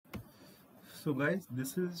So guys,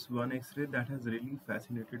 this is one X-ray that has really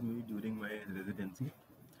fascinated me during my residency.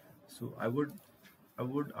 So I would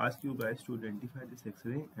ask you guys to identify this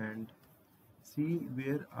X-ray and see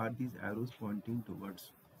where are these arrows pointing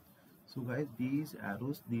towards. So guys, these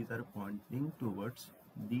arrows, these are pointing towards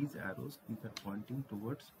these are pointing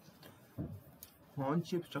towards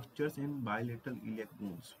horn-shaped structures in bilateral iliac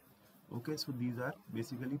bones. Okay, so these are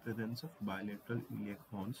basically presence of bilateral iliac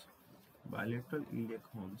horns,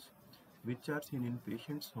 which are seen in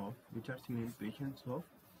patients of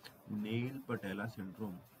nail patella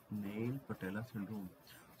syndrome.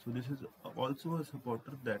 So this is also a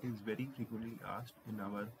supporter that is very frequently asked in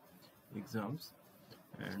our exams,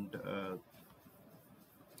 and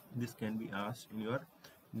this can be asked in your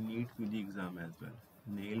NEET PG exam as well.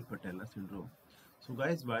 Nail patella syndrome. So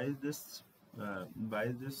guys, why is this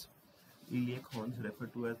iliac horns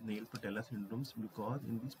referred to as nail patella syndromes? Because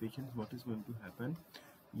in these patients, what is going to happen?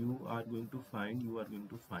 You are going to find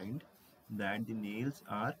that the nails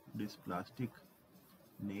are dysplastic.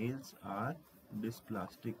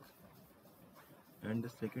 And the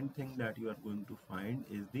second thing that you are going to find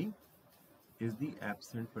is the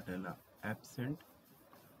absent patella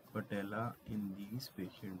in these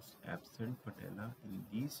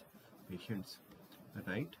patients,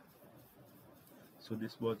 right? So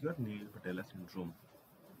this was your nail patella syndrome.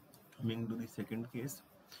 Coming to the second case,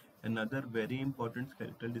 another very important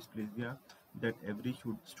skeletal dysplasia that every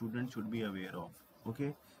student should be aware of.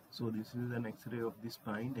 Okay, so this is an X-ray of the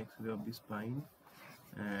spine,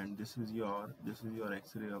 and this is your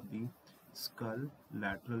X-ray of the skull,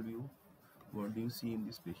 lateral view. What do you see in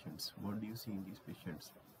these patients?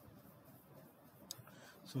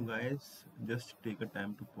 So guys, just take a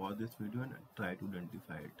time to pause this video and try to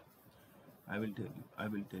identify it. I will tell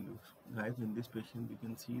you. Guys, in this patient we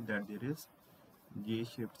can see that there is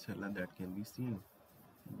J-shaped cella that can be seen.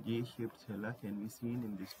 J-shaped cella can be seen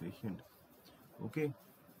in this patient. Okay,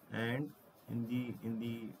 and in the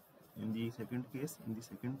second case, we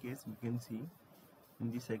can see,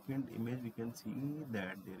 in the second image we can see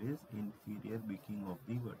that there is inferior beaking of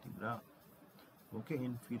the vertebra. Okay,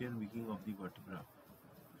 inferior beaking of the vertebra.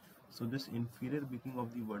 So this inferior beaking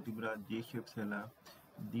of the vertebra, J-shaped cella,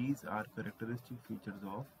 these are characteristic features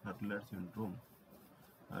of Hurler syndrome.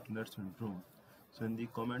 So in the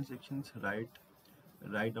comment sections, write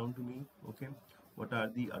down to me, okay, what are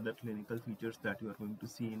the other clinical features that you are going to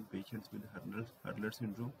see in patients with Hurler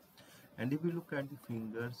syndrome. And if we look at the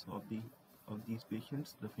fingers of these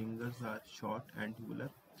patients, the fingers are short and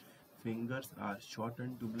tubular. And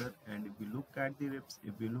if we look at the ribs,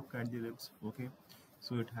 okay,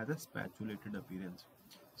 so it has a spatulated appearance.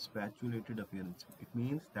 It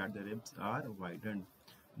means that the ribs are widened.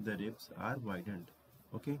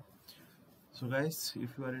 Okay. So guys,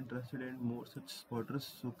 if you are interested in more such spotters,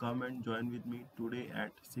 so come and join with me today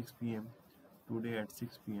at 6 p.m. On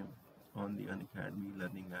the Unacademy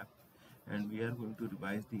Learning app, and we are going to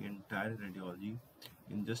revise the entire radiology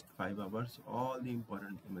in just 5 hours, all the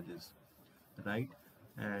important images, right?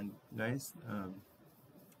 And guys,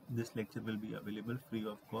 this lecture will be available free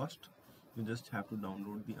of cost. You just have to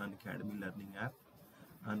download the Unacademy Learning app.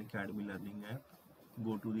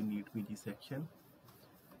 Go to the NEET PG section,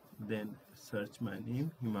 then search my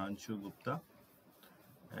name, Himanshu Gupta,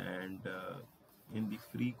 and in the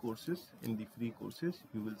free courses, you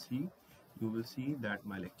will see that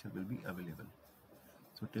my lecture will be available.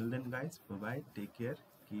 So till then guys, bye bye, take care,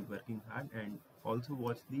 keep working hard, and also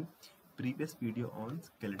watch the previous video on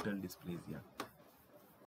skeletal dysplasia.